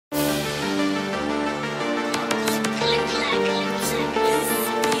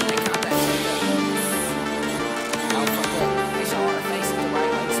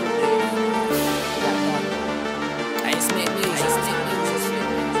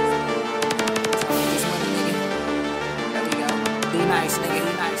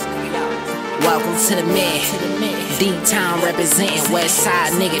Welcome to the Mid. D-Town representing West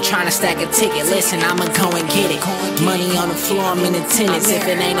Side nigga tryna stack a ticket. Listen, I'ma go and get it. Money on the floor, I'm in attendance. If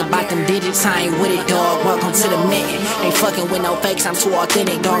it ain't about them digits, I ain't with it, dog. Welcome to the Mitten. Ain't fucking with no fakes, I'm too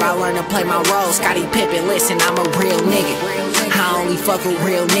authentic, dog. I learned to play my role. Scottie Pippen, listen, I'm a real nigga. I only fuck with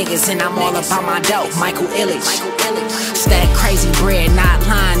real niggas, and I'm all about my dope. Michael Illich. Stack crazy bread, not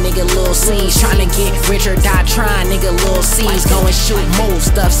lying, nigga. Lil C's tryna get rich or die trying, nigga. Lil C's go and shoot moves,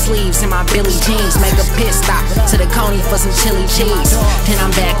 stuff sleeves in my Billy jeans. Make a pit stop to the Coney for some chili cheese. Then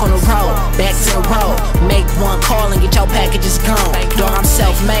I'm back on the road, back to the road. Make one call and get your packages gone. Dog, I'm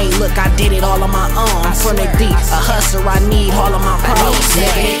self-made, look, I did it all on my own. I'm from the D, a hustler, I need all of my pros,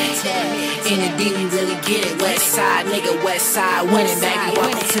 nigga. In the D, we really get it. West Side, nigga, West Side winning, baby.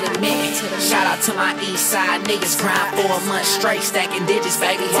 Welcome to the Mitten. Shout out to my East Side niggas, grind for a month straight, stacking digits,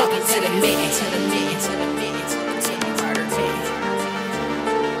 baby. Welcome to the Mitten.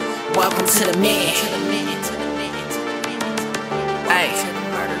 Welcome to the Mitten. Hey.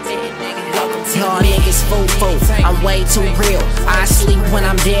 Y'all niggas foo-foo, I'm way too real. I sleep when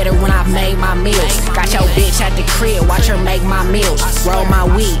I'm dead or when I've made my meals. Got your bitch at the crib, watch her make my meals. Roll my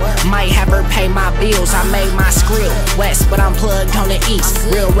weed, might have her pay my bills. I made my skrill, west, but I'm plugged on the east.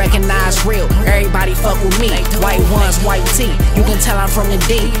 Real recognize real, everybody fuck with me. White ones, white tee, you can tell I'm from the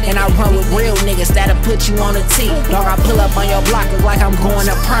D. And I run with real niggas that'll put you on a T. Dog, I pull up on your block, look like I'm going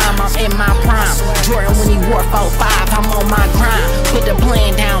to prime. I'm in my prime, Jordan when he wore 4-5, I'm on my grind. Put the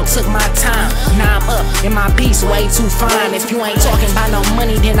plan down, took my time. Now I'm up in my piece, way too fine. If you ain't talking about no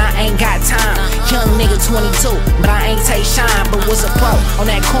money, then I ain't got time. Young nigga 22, but I ain't Tay Shine. But was a pro, on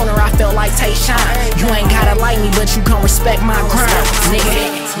that corner I felt like Tay Shine. You ain't gotta like me, but you gon' respect my grind, nigga.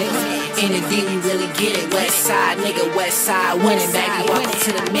 In the D, we really get it. West Side, nigga, West Side winning, baby. Welcome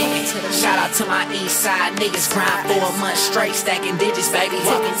to the Mitten. Shout out to my East Side niggas, grind for a month straight, stacking digits, baby.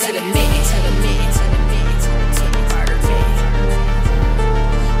 Welcome to the Mitten.